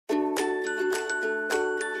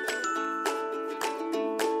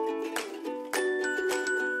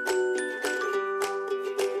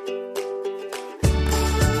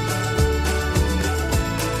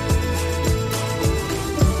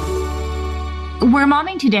We're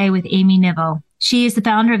momming today with Amy Neville. She is the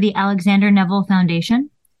founder of the Alexander Neville Foundation.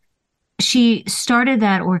 She started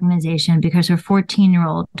that organization because her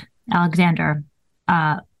 14-year-old Alexander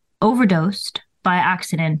overdosed by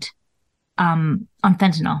accident on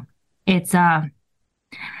fentanyl. It's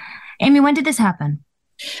Amy, when did this happen?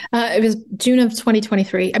 It was June of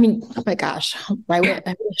 2023. I mean, oh my gosh, I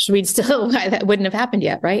wish we'd still, that wouldn't have happened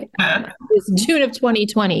yet, right? It was June of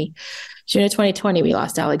 2020. June of 2020, we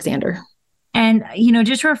lost Alexander. And,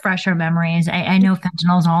 just to refresh our memories, I know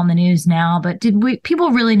fentanyl's all in the news now, but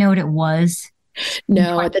people really know what it was?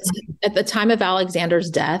 No, at the time of Alexander's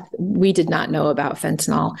death, we did not know about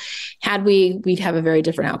fentanyl. Had we'd have a very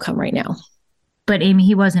different outcome right now. But Amy,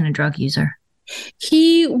 he wasn't a drug user.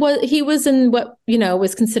 He was in what,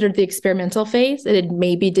 was considered the experimental phase. It had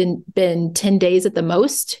maybe been 10 days at the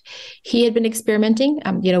most. He had been experimenting.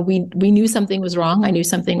 We knew something was wrong. I knew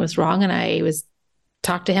something was wrong. And I was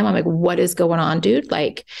talked to him. I'm like, what is going on, dude?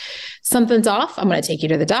 Like, something's off. I'm going to take you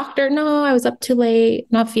to the doctor. No, I was up too late,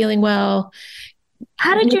 not feeling well.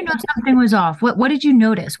 How did you know something was off? What did you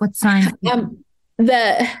notice? What signs?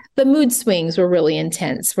 The mood swings were really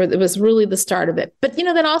intense. It was really the start of it. But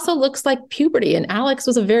that also looks like puberty. And Alex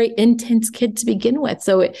was a very intense kid to begin with.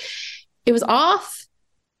 So it was off,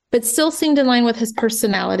 but still seemed in line with his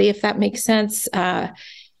personality, if that makes sense.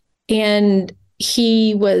 And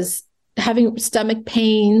he was having stomach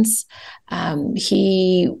pains.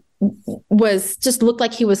 He looked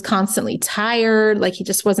like he was constantly tired, like he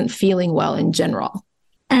just wasn't feeling well in general.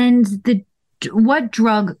 And what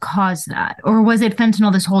drug caused that? Or was it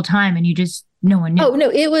fentanyl this whole time and no one knew? Oh,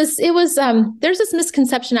 no, it was, there's this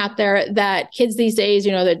misconception out there that kids these days,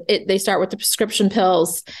 they start with the prescription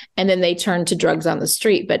pills and then they turn to drugs on the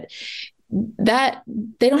street, but that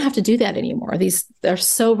they don't have to do that anymore. They're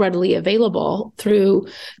so readily available through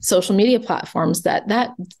social media platforms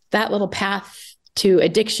that little path to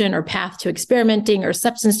addiction or path to experimenting or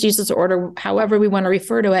substance use disorder, however we want to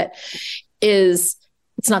refer to it,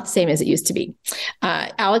 it's not the same as it used to be.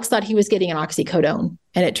 Alex thought he was getting an oxycodone,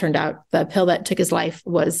 and it turned out the pill that took his life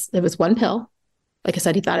was one pill. Like I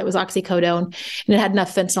said, he thought it was oxycodone, and it had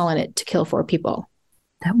enough fentanyl in it to kill 4 people.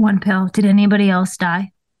 That one pill. Did anybody else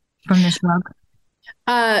die from this drug?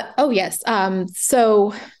 Oh, yes.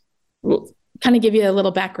 So we'll kind of give you a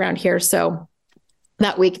little background here. So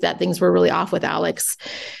that week that things were really off with Alex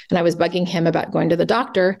and I was bugging him about going to the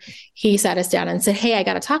doctor, he sat us down and said, hey, I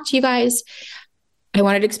got to talk to you guys. I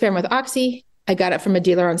wanted to experiment with Oxy. I got it from a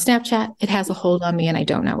dealer on Snapchat. It has a hold on me and I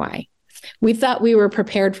don't know why. We thought we were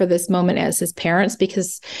prepared for this moment as his parents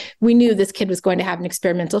because we knew this kid was going to have an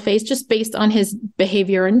experimental phase just based on his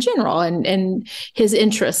behavior in general and his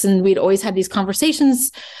interests. And we'd always had these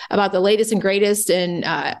conversations about the latest and greatest in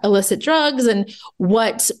illicit drugs and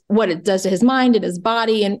what it does to his mind and his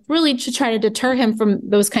body, and really to try to deter him from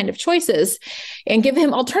those kind of choices and give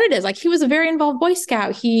him alternatives. Like, he was a very involved Boy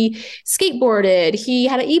Scout. He skateboarded. He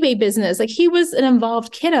had an eBay business. Like, he was an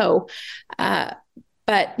involved kiddo.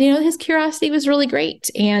 But, his curiosity was really great.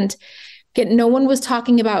 And again, no one was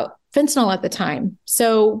talking about fentanyl at the time.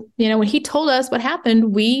 So, when he told us what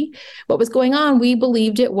happened, what was going on, we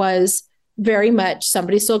believed it was very much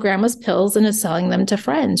somebody stole grandma's pills and is selling them to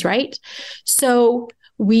friends, right? So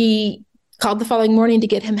we called the following morning to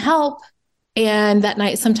get him help. And that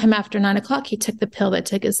night, sometime after 9:00, he took the pill that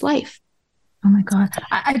took his life. Oh my God.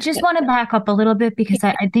 I just want to back up a little bit because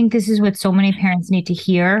I think this is what so many parents need to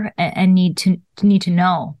hear and need to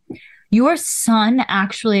know. Your son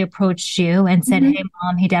actually approached you and said, hey,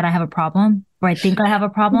 Mom, hey, Dad, I have a problem, or I think I have a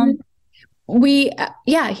problem. He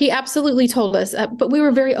absolutely told us, but we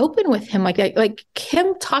were very open with him. Like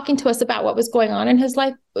him talking to us about what was going on in his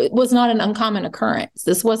life was not an uncommon occurrence.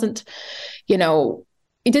 This wasn't,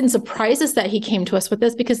 it didn't surprise us that he came to us with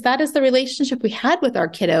this because that is the relationship we had with our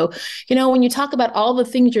kiddo. When you talk about all the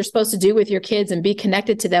things you're supposed to do with your kids and be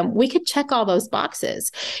connected to them, we could check all those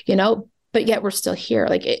boxes, but yet we're still here.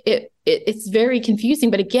 Like it's very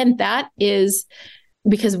confusing. But again, that is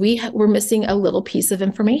because we're missing a little piece of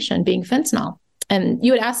information, being fentanyl. And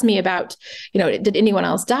you had asked me about, did anyone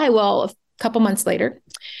else die? Well, a couple months later,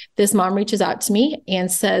 this mom reaches out to me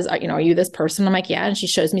and says, are you this person? I'm like, yeah. And she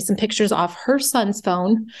shows me some pictures off her son's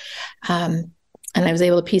phone. And I was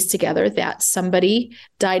able to piece together that somebody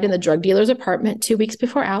died in the drug dealer's apartment 2 weeks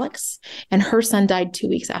before Alex, and her son died 2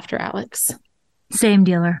 weeks after Alex. Same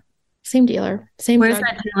dealer. Same dealer. Same. Where's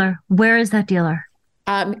that dealer? Where is that dealer?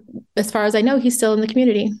 As far as I know, he's still in the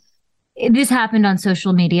community. This happened on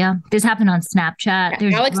social media. This happened on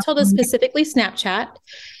Snapchat. Alex told us specifically Snapchat.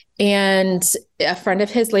 And a friend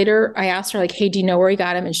of his later, I asked her, like, hey, do you know where he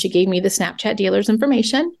got him? And she gave me the Snapchat dealer's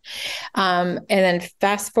information. And then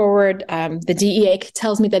fast forward, the DEA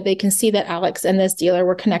tells me that they can see that Alex and this dealer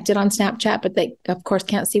were connected on Snapchat, but they, of course,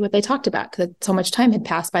 can't see what they talked about because so much time had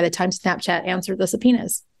passed by the time Snapchat answered the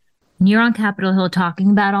subpoenas. You're on Capitol Hill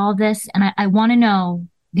talking about all this, and I want to know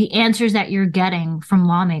the answers that you're getting from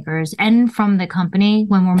lawmakers and from the company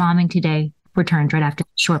when We're Momming Today returns right after the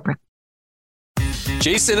short break.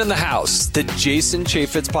 Jason in the House, the Jason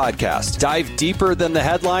Chaffetz podcast. Dive deeper than the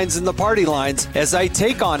headlines and the party lines as I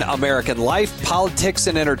take on American life, politics,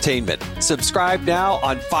 and entertainment. Subscribe now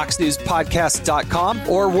on foxnewspodcast.com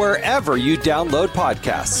or wherever you download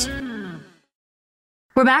podcasts.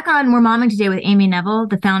 We're back on We're Momming Today with Amy Neville,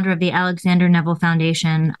 the founder of the Alexander Neville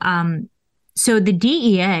Foundation. So the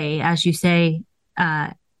DEA, as you say,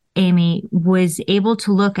 Amy, was able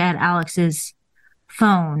to look at Alex's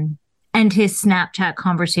phone and his Snapchat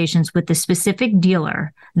conversations with the specific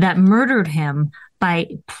dealer that murdered him by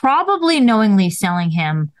probably knowingly selling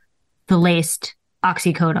him the laced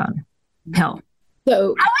oxycodone pill.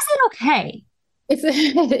 So how is it okay?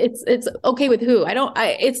 It's okay with who?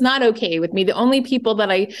 It's not okay with me. The only people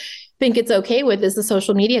that I think it's okay with is the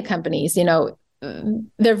social media companies. You know,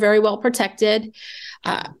 they're very well protected.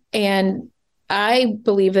 And I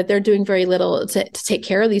believe that they're doing very little to take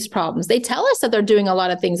care of these problems. They tell us that they're doing a lot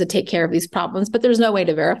of things to take care of these problems, but there's no way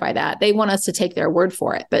to verify that. They want us to take their word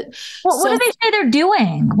for it. But what do they say they're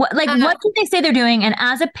doing? What do they say they're doing? And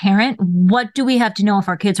as a parent, what do we have to know if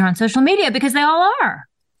our kids are on social media? Because they all are.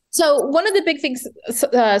 So one of the big things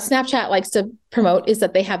Snapchat likes to promote is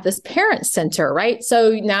that they have this parent center, right?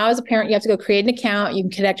 So now as a parent, you have to go create an account, you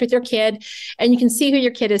can connect with your kid, and you can see who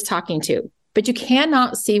your kid is talking to. But you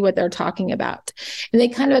cannot see what they're talking about. And they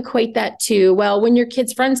kind of equate that to, well, when your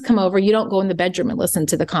kids' friends come over, you don't go in the bedroom and listen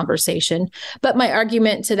to the conversation. But my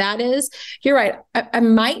argument to that is, you're right. I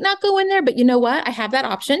might not go in there, but you know what? I have that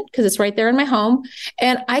option because it's right there in my home.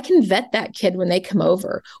 And I can vet that kid when they come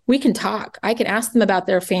over. We can talk. I can ask them about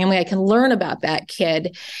their family. I can learn about that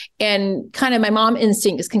kid. And kind of my mom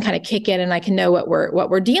instincts can kind of kick in and I can know what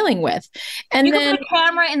we're dealing with. And you then could put a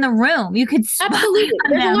camera in the room. You could absolutely.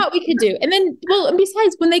 There's a lot we could do. And then and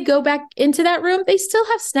besides, when they go back into that room, they still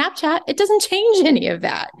have Snapchat. It doesn't change any of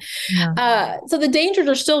that. Yeah. So the dangers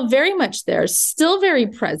are still very much there, still very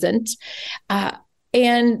present.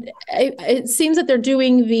 And it seems that they're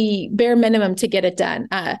doing the bare minimum to get it done.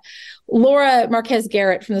 Laura Marquez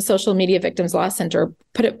Garrett from the Social Media Victims Law Center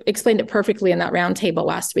explained it perfectly in that roundtable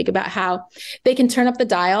last week about how they can turn up the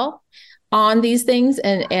dial on these things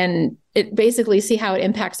and it basically see how it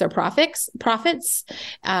impacts their profits,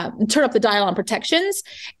 turn up the dial on protections.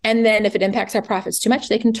 And then if it impacts our profits too much,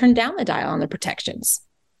 they can turn down the dial on the protections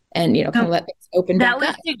and, kind of let things open back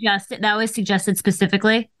up. That was suggested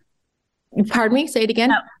specifically. Pardon me, say it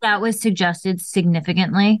again. That was suggested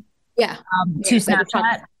significantly. Yeah. To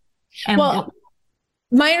Snapchat. Well,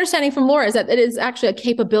 my understanding from Laura is that it is actually a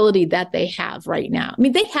capability that they have right now.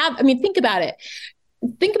 Think about it.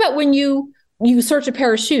 Think about when you search a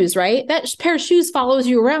pair of shoes, right? That pair of shoes follows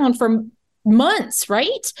you around for months,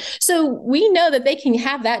 right? So we know that they can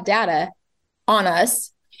have that data on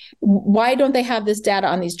us. Why don't they have this data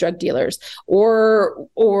on these drug dealers? Or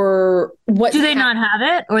what? Do they not have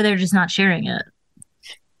it, or they're just not sharing it?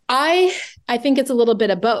 I think it's a little bit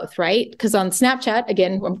of both, right? Because on Snapchat,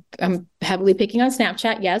 again, I'm heavily picking on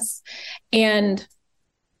Snapchat, yes. And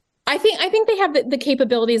I think they have the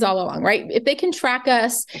capabilities all along, right? If they can track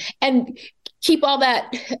us and keep all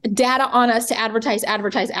that data on us to advertise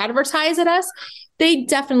at us, they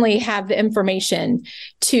definitely have the information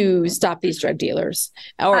to stop these drug dealers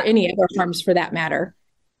or any other harms for that matter.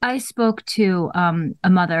 I spoke to a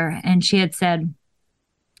mother and she had said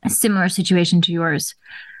a similar situation to yours.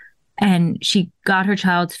 And she got her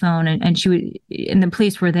child's phone and the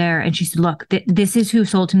police were there. And she said, look, this is who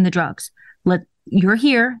sold him the drugs. You're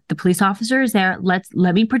here. The police officer is there. Let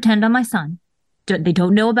me pretend I'm my son. They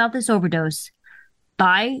don't know about this overdose.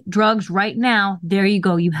 Buy drugs right now. There you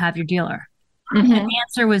go. You have your dealer. Mm-hmm. And the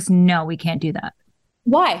answer was no, we can't do that.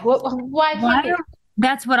 Why? Why?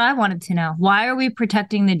 That's what I wanted to know. Why are we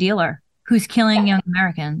protecting the dealer who's killing young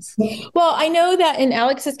Americans? Well, I know that in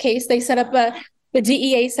Alex's case, the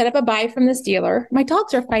DEA set up a buy from this dealer. My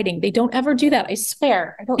dogs are fighting. They don't ever do that. I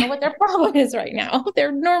swear. I don't know what their problem is right now.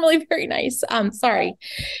 They're normally very nice. Sorry.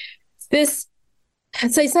 So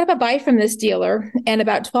they set up a buy from this dealer, and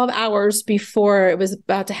about 12 hours before it was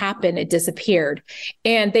about to happen, it disappeared.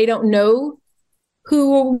 And they don't know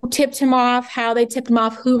who tipped him off, how they tipped him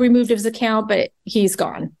off, who removed his account, but he's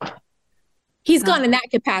gone. He's gone in that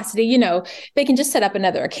capacity. They can just set up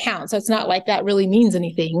another account. So it's not like that really means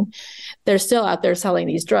anything. They're still out there selling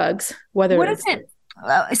these drugs. What is it?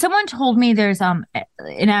 Someone told me there's an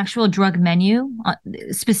actual drug menu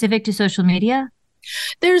specific to social media.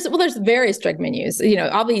 There's various drug menus.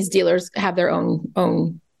 All these dealers have their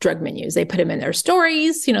own drug menus. They put them in their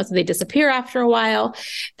stories, so they disappear after a while.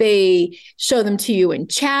 They show them to you in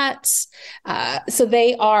chats. So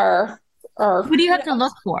they are. What do you have to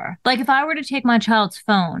look for? Like if I were to take my child's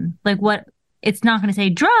phone, like what? It's not going to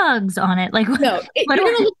say drugs on it. Like no, you're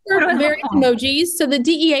going to look for various emojis. So the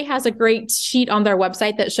DEA has a great sheet on their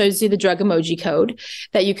website that shows you the drug emoji code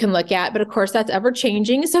that you can look at. But of course, that's ever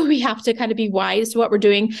changing. So we have to kind of be wise to what we're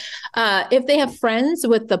doing. If they have friends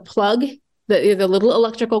with the plug, the little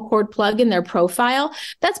electrical cord plug in their profile,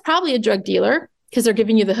 that's probably a drug dealer because they're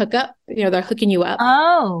giving you the hookup. They're hooking you up.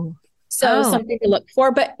 So something to look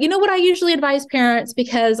for. But you know what I usually advise parents,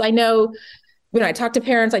 because I know when I talk to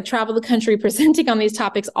parents, I travel the country presenting on these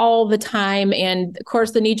topics all the time. And of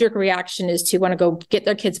course, the knee-jerk reaction is to want to go get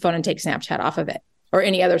their kid's phone and take Snapchat off of it, or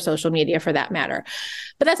any other social media for that matter.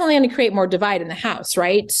 But that's only going to create more divide in the house,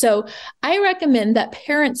 right? So I recommend that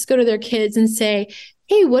parents go to their kids and say,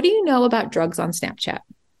 hey, what do you know about drugs on Snapchat?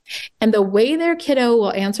 And the way their kiddo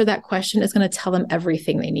will answer that question is going to tell them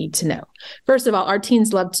everything they need to know. First of all, our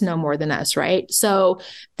teens love to know more than us, right? So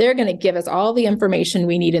they're going to give us all the information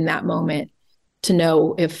we need in that moment to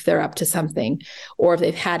know if they're up to something or if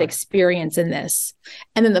they've had experience in this.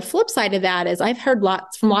 And then the flip side of that is I've heard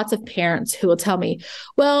lots of parents who will tell me,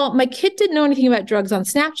 well, my kid didn't know anything about drugs on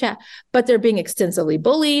Snapchat, but they're being extensively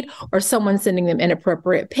bullied or someone's sending them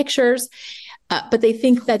inappropriate pictures. But they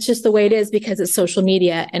think that's just the way it is because it's social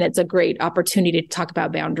media and it's a great opportunity to talk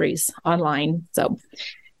about boundaries online. So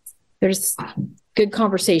there's good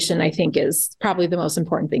conversation, I think, is probably the most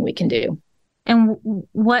important thing we can do. And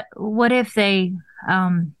what if they,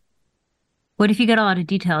 what if you get a lot of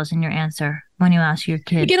details in your answer when you ask your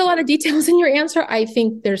kid? You get a lot of details in your answer. I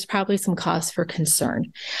think there's probably some cause for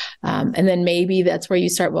concern. And then maybe that's where you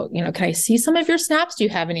start, well, can I see some of your snaps? Do you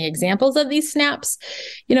have any examples of these snaps?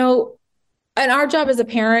 And our job as a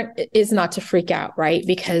parent is not to freak out, right?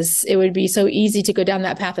 Because it would be so easy to go down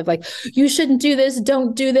that path of like, you shouldn't do this.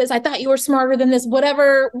 Don't do this. I thought you were smarter than this,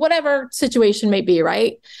 whatever situation may be,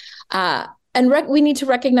 right? We need to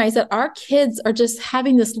recognize that our kids are just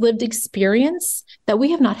having this lived experience that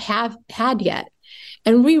we have not had yet.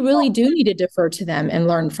 And we really do need to defer to them and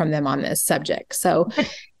learn from them on this subject. So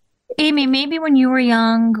Amy, maybe when you were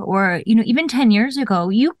young or, even 10 years ago,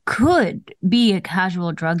 you could be a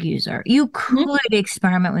casual drug user. You could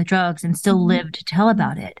experiment with drugs and still live to tell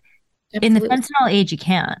about it. Absolutely. In the fentanyl age, you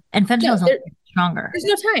can't. And fentanyl is stronger. There's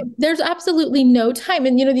no time. There's absolutely no time.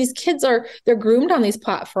 And, these kids they're groomed on these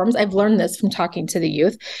platforms. I've learned this from talking to the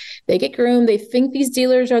youth. They get groomed. They think these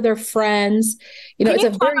dealers are their friends. Can you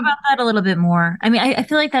talk about that a little bit more? I mean, I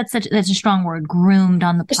feel like that's a strong word, groomed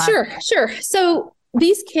on the platform. Sure. So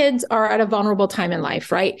these kids are at a vulnerable time in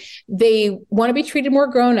life, right? They want to be treated more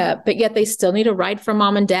grown up, but yet they still need a ride from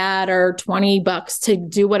mom and dad or $20 to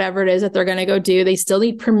do whatever it is that they're going to go do. They still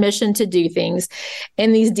need permission to do things.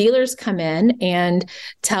 And these dealers come in and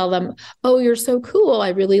tell them, oh, you're so cool.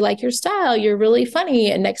 I really like your style. You're really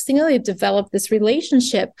funny. And next thing you know, they've developed this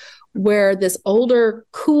relationship where this older,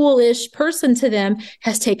 coolish person to them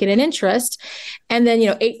has taken an interest. And then,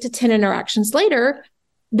 8 to 10 interactions later,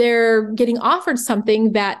 they're getting offered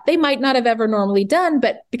something that they might not have ever normally done,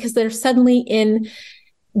 but because they're suddenly in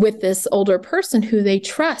with this older person who they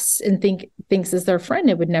trust and thinks is their friend,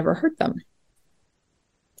 it would never hurt them.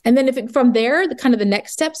 And then from there, the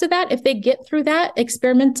next steps of that, if they get through that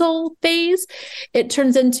experimental phase, it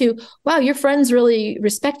turns into, wow, your friends really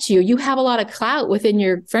respect you. You have a lot of clout within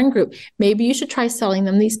your friend group. Maybe you should try selling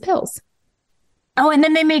them these pills. Oh, and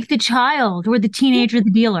then they make the child or the teenager the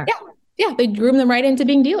dealer. Yeah, they groom them right into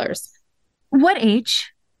being dealers. What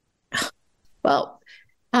age? Well,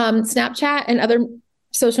 Snapchat and other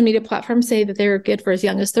social media platforms say that they're good for as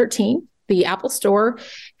young as 13. The Apple Store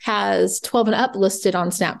has 12 and up listed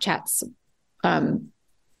on Snapchat's. I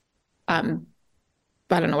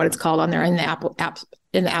don't know what it's called on there in the Apple app,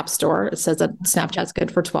 in the App Store. It says that Snapchat's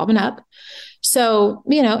good for 12 and up. So,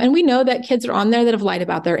 and we know that kids are on there that have lied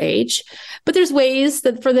about their age, but there's ways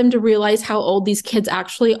that for them to realize how old these kids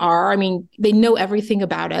actually are. I mean, they know everything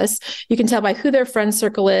about us. You can tell by who their friend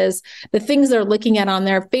circle is, the things they're looking at on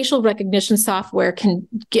their facial recognition software can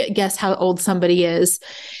guess how old somebody is.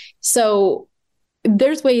 So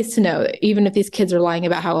there's ways to know, even if these kids are lying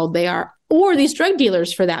about how old they are, or these drug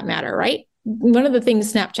dealers for that matter, right? One of the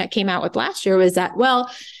things Snapchat came out with last year was that,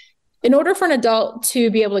 well, In order for an adult to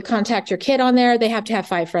be able to contact your kid on there, they have to have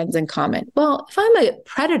 5 friends in common. Well, if I'm a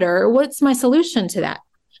predator, what's my solution to that?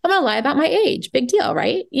 I'm going to lie about my age. Big deal,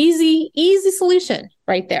 right? Easy solution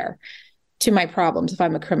right there to my problems if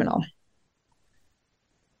I'm a criminal.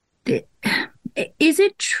 Is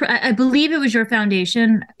it true? I believe it was your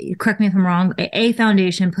foundation. Correct me if I'm wrong. A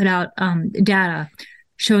foundation put out data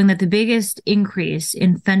showing that the biggest increase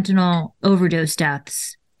in fentanyl overdose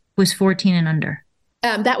deaths was 14 and under.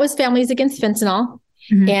 That was Families Against Fentanyl.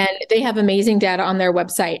 Mm-hmm. And they have amazing data on their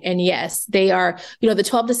website. And yes, they are, the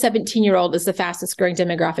 12 to 17-year-old is the fastest growing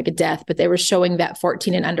demographic of death, but they were showing that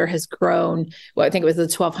 14 and under has grown. Well, I think it was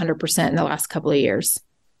 1,200% in the last couple of years.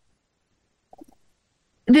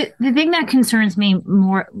 The thing that concerns me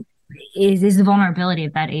more is the vulnerability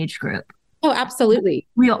of that age group. Oh, absolutely.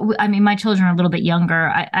 My children are a little bit younger.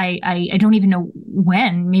 I don't even know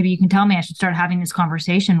when. Maybe you can tell me I should start having this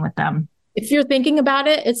conversation with them. If you're thinking about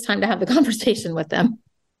it, it's time to have the conversation with them.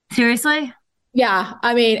 Seriously? Yeah.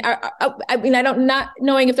 I don't, not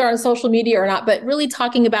knowing if they're on social media or not, but really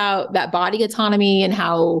talking about that body autonomy and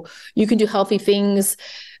how you can do healthy things,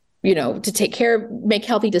 to take care, make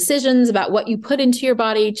healthy decisions about what you put into your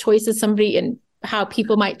body, choices somebody, and how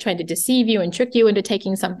people might try to deceive you and trick you into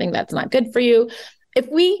taking something that's not good for you. If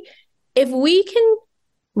we can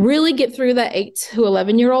really get through that 8 to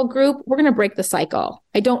 11-year-old group, we're going to break the cycle.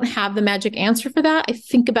 I don't have the magic answer for that. I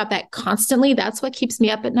think about that constantly. That's what keeps me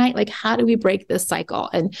up at night. Like, how do we break this cycle?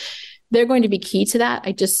 And they're going to be key to that.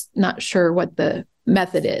 I'm just not sure what the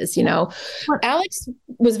method is. Alex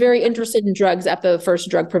was very interested in drugs at the first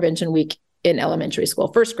drug prevention week in elementary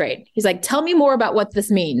school, first grade. He's like, tell me more about what this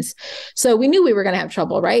means. So we knew we were going to have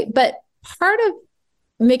trouble, right? But part of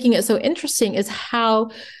making it so interesting is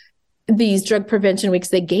how these drug prevention weeks,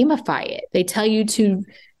 they gamify it. They tell you to,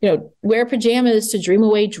 wear pajamas to dream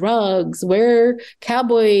away drugs, wear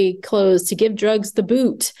cowboy clothes to give drugs the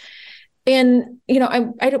boot. And,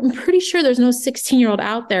 I'm pretty sure there's no 16-year-old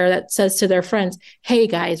out there that says to their friends, hey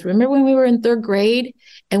guys, remember when we were in 3rd grade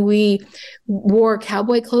and we wore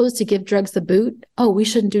cowboy clothes to give drugs the boot? Oh, we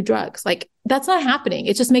shouldn't do drugs. Like, that's not happening.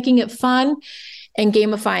 It's just making it fun and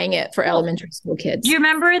gamifying it for elementary school kids. Do you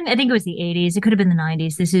remember I think it was the 80s. It could have been the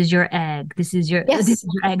 90s. This is your egg. This is your, yes. This is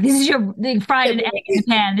your egg. This is your fried an egg in a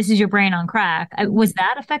pan. This is your brain on crack. Was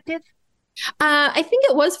that effective? I think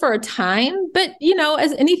it was for a time, but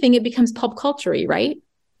as anything, it becomes pop culture, right?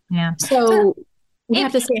 Yeah. So we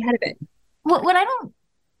have to stay ahead of it.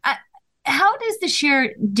 How does the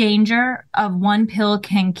sheer danger of one pill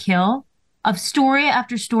can kill, of story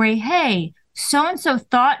after story? Hey, so-and-so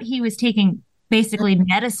thought he was taking basically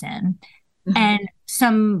medicine, mm-hmm. and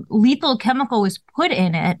some lethal chemical was put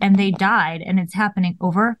in it and they died, and it's happening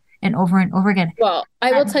over and over and over again. Well,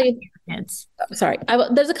 I will tell you,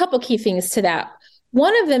 there's a couple key things to that.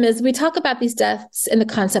 One of them is we talk about these deaths in the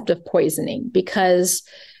concept of poisoning, because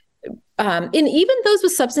and even those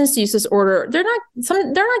with substance use disorder, they're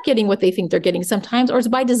not getting what they think they're getting sometimes, or it's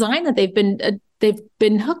by design that they've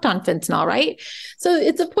been hooked on fentanyl, right? So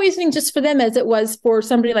it's a poisoning just for them, as it was for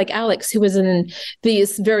somebody like Alex, who was in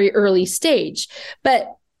this very early stage. But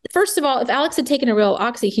first of all, if Alex had taken a real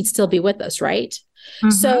oxy, he'd still be with us, right?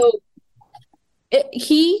 Mm-hmm. So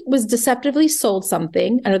he was deceptively sold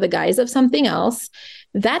something under the guise of something else.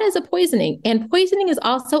 That is a poisoning. And poisoning is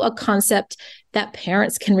also a concept that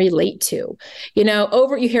parents can relate to.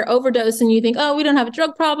 You hear overdose and you think, oh, we don't have a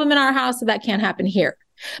drug problem in our house, so that can't happen here.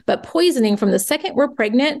 But poisoning, from the second we're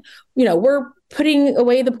pregnant, we're putting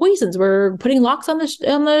away the poisons. We're putting locks on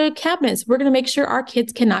the cabinets. We're going to make sure our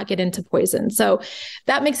kids cannot get into poison. So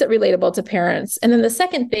that makes it relatable to parents. And then the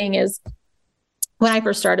second thing is, when I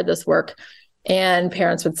first started this work, and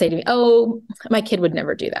parents would say to me, oh, my kid would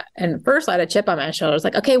never do that. And first I had a chip on my shoulder. I was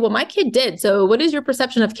like, okay, well, my kid did. So what is your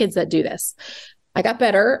perception of kids that do this? I got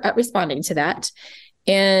better at responding to that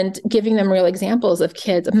and giving them real examples of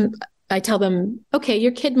kids. I tell them, okay,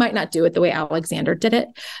 your kid might not do it the way Alexander did it,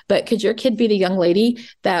 but could your kid be the young lady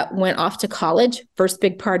that went off to college, first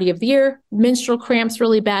big party of the year, menstrual cramps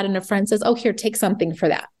really bad, and a friend says, oh, here, take something for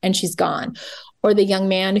that, and she's gone. Or the young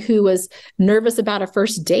man who was nervous about a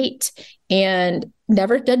first date and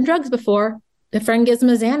never done drugs before. The friend gives him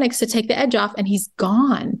a Xanax to take the edge off, and he's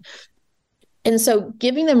gone. And so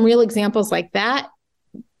giving them real examples like that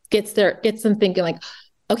gets them thinking like,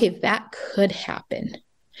 okay, that could happen.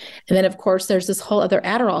 And then, of course, there's this whole other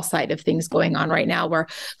Adderall side of things going on right now, where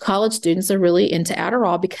college students are really into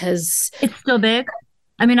Adderall because it's still big.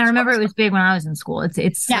 I mean, I remember it was big when I was in school.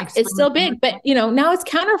 It's still big, but now it's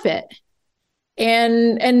counterfeit.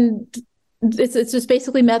 And it's just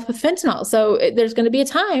basically meth with fentanyl. So there's going to be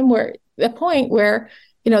a point where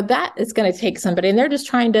that is going to take somebody, and they're just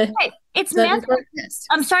trying to. Right. It's meth.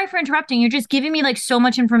 I'm sorry for interrupting. You're just giving me like so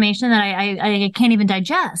much information that I can't even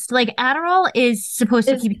digest. Like Adderall is supposed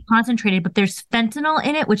to keep you concentrated, but there's fentanyl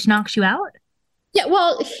in it, which knocks you out. Yeah,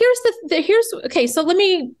 well, here's okay. So let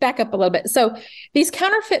me back up a little bit. So these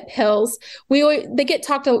counterfeit pills, they get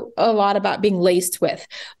talked a lot about being laced with.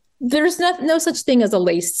 There's no such thing as a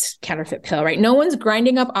laced counterfeit pill, right? No one's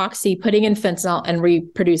grinding up oxy, putting in fentanyl, and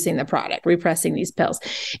reproducing the product, repressing these pills.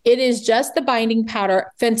 It is just the binding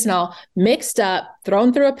powder, fentanyl, mixed up,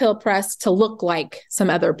 thrown through a pill press to look like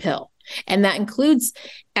some other pill. And that includes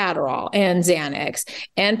Adderall and Xanax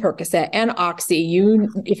and Percocet and Oxy.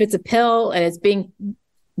 If it's a pill and it's being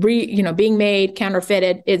made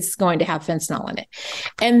counterfeited, it's going to have fentanyl in it.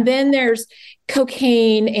 And then there's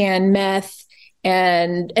cocaine and meth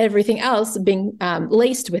and everything else being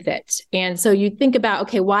laced with it. And so you think about,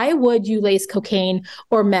 okay, why would you lace cocaine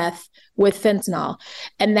or meth with fentanyl?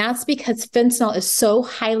 And that's because fentanyl is so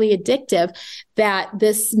highly addictive that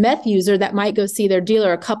this meth user that might go see their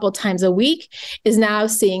dealer a couple times a week is now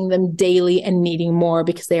seeing them daily and needing more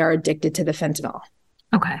because they are addicted to the fentanyl.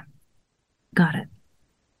 Okay. Got it.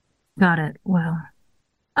 Well,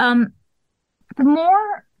 the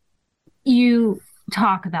more you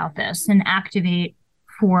talk about this and activate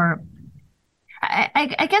for,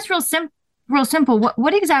 I guess, real simple.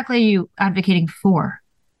 What exactly are you advocating for?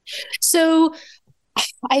 So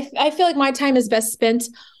I feel like my time is best spent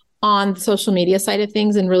on the social media side of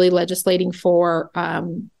things and really legislating for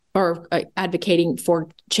or advocating for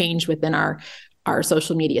change within our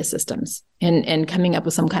social media systems and coming up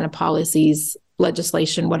with some kind of policies,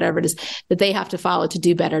 legislation, whatever it is that they have to follow to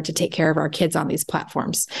do better to take care of our kids on these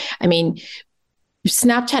platforms. I mean,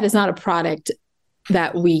 Snapchat is not a product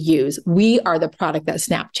that we use. We are the product that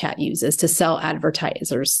Snapchat uses to sell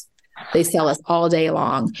advertisers. They sell us all day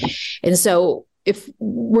long. And so if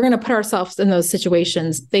we're going to put ourselves in those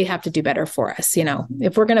situations, they have to do better for us.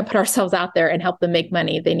 If we're going to put ourselves out there and help them make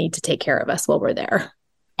money, they need to take care of us while we're there.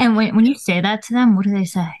 And when you say that to them, what do they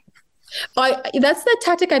say? That's the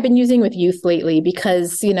tactic I've been using with youth lately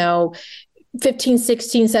because, 15,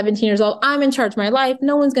 16, 17 years old, I'm in charge of my life.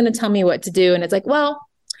 No one's going to tell me what to do. And it's like, well,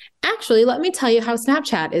 actually, let me tell you how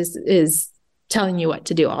Snapchat is telling you what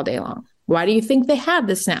to do all day long. Why do you think they have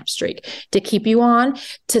the Snap Streak? To keep you on,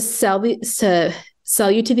 to sell you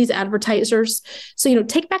to these advertisers. So,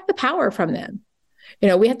 take back the power from them.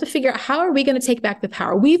 We have to figure out, how are we going to take back the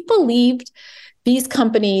power? We've believed these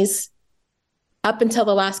companies up until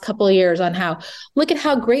the last couple of years on look at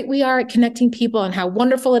how great we are at connecting people and how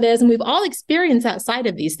wonderful it is. And we've all experienced that side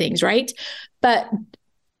of these things, right? But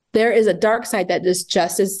there is a dark side that is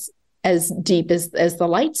just as deep as the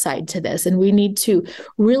light side to this. And we need to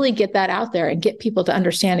really get that out there and get people to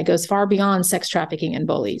understand it goes far beyond sex trafficking and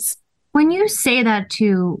bullies. When you say that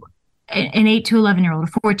to an 8 to 11-year-old,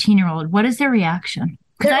 a 14-year-old, what is their reaction?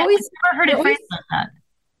 Because I've never heard it phrased like that.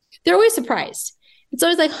 They're always surprised. It's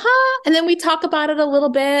always like, and then we talk about it a little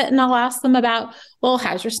bit and I'll ask them about, well,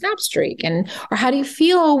 how's your Snap Streak? Or how do you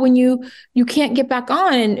feel when you can't get back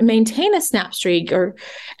on and maintain a Snap Streak?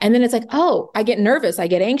 And then it's like, oh, I get nervous. I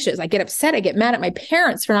get anxious. I get upset. I get mad at my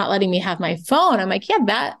parents for not letting me have my phone. I'm like, yeah,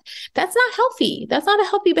 that's not healthy. That's not a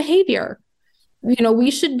healthy behavior. We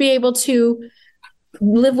should be able to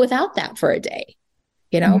live without that for a day.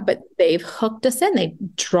 But they've hooked us in, they've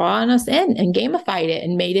drawn us in and gamified it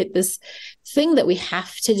and made it this thing that we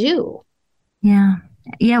have to do. Yeah.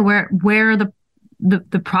 Yeah. We're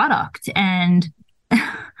the product. And,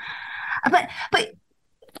 but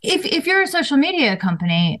if you're a social media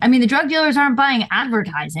company, I mean, the drug dealers aren't buying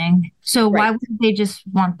advertising. So Why wouldn't they just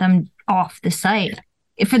want them off the site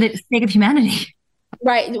for the sake of humanity?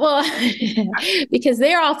 Right. Well, because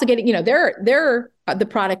they're also getting, they're the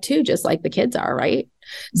product too, just like the kids are, right?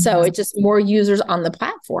 So it's just more users on the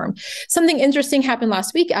platform. Something interesting happened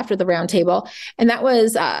last week after the roundtable, and that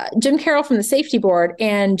was Jim Carroll from the Safety Board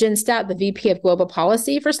and Jen Stout, the VP of Global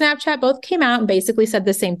Policy for Snapchat, both came out and basically said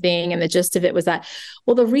the same thing. And the gist of it was that,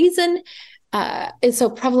 well, the reason it's so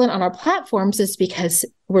prevalent on our platforms is because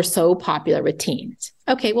we're so popular with teens.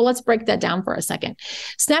 Okay, well, let's break that down for a second.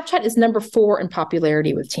 Snapchat is number 4 in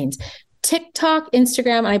popularity with teens. TikTok,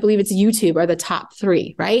 Instagram, and I believe it's YouTube are the top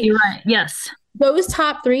 3, right? You're right. Yes. Those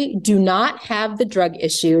top 3 do not have the drug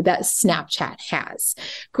issue that Snapchat has.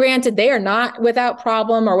 Granted, they are not without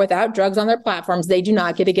problem or without drugs on their platforms. They do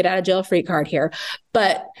not get a get out of jail free card here.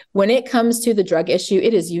 But when it comes to the drug issue,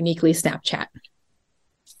 it is uniquely Snapchat.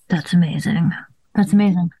 That's amazing. That's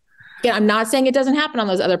amazing. Yeah, I'm not saying it doesn't happen on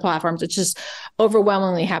those other platforms. It's just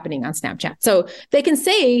overwhelmingly happening on Snapchat. So they can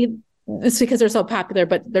say it's because they're so popular,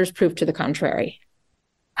 but there's proof to the contrary.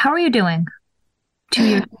 How are you doing? to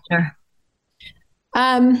your future?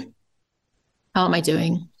 How am I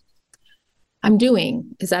doing? I'm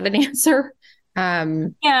doing. Is that an answer?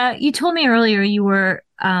 Yeah, you told me earlier you were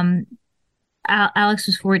Alex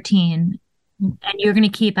was 14, and you're going to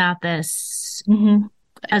keep at this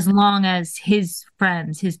as long as his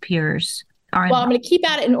friends, his peers are. Well, I'm going to keep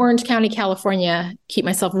at it in Orange County, California, keep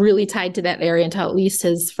myself really tied to that area until at least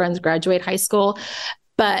his friends graduate high school.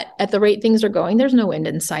 But at the rate things are going, there's no end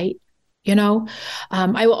in sight. You know,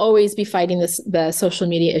 I will always be fighting the social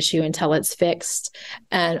media issue until it's fixed.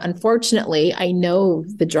 And unfortunately, I know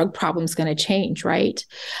the drug problem is going to change, right?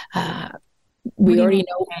 We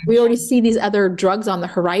already see these other drugs on the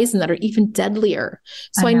horizon that are even deadlier.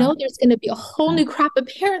 So I know there's going to be a whole new crop of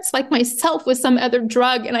parents like myself with some other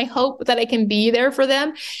drug. And I hope that I can be there for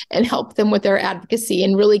them and help them with their advocacy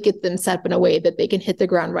and really get them set up in a way that they can hit the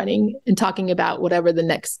ground running and talking about whatever the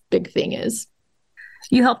next big thing is.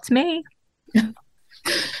 You helped me.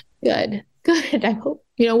 Good. I hope,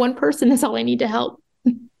 one person is all I need to help.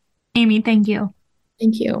 Amy, thank you.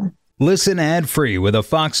 Thank you. Listen ad-free with a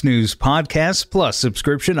Fox News Podcast Plus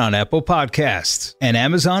subscription on Apple Podcasts. And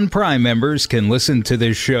Amazon Prime members can listen to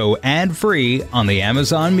this show ad-free on the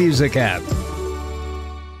Amazon Music app.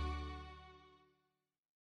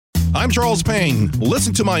 I'm Charles Payne.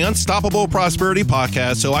 Listen to my Unstoppable Prosperity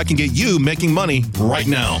podcast so I can get you making money right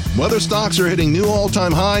now. Whether stocks are hitting new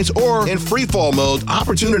all-time highs or in free fall mode,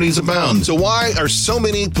 opportunities abound. So why are so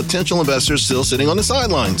many potential investors still sitting on the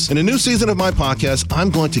sidelines? In a new season of my podcast, I'm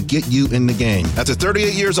going to get you in the game. After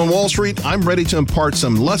 38 years on Wall Street, I'm ready to impart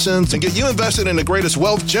some lessons and get you invested in the greatest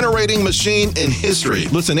wealth-generating machine in history.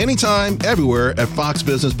 Listen anytime, everywhere at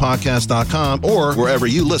foxbusinesspodcast.com or wherever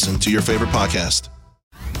you listen to your favorite podcast.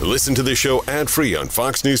 Listen to the show ad-free on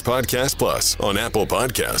Fox News Podcast Plus, on Apple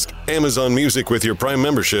Podcast, Amazon Music with your Prime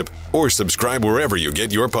membership, or subscribe wherever you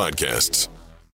get your podcasts.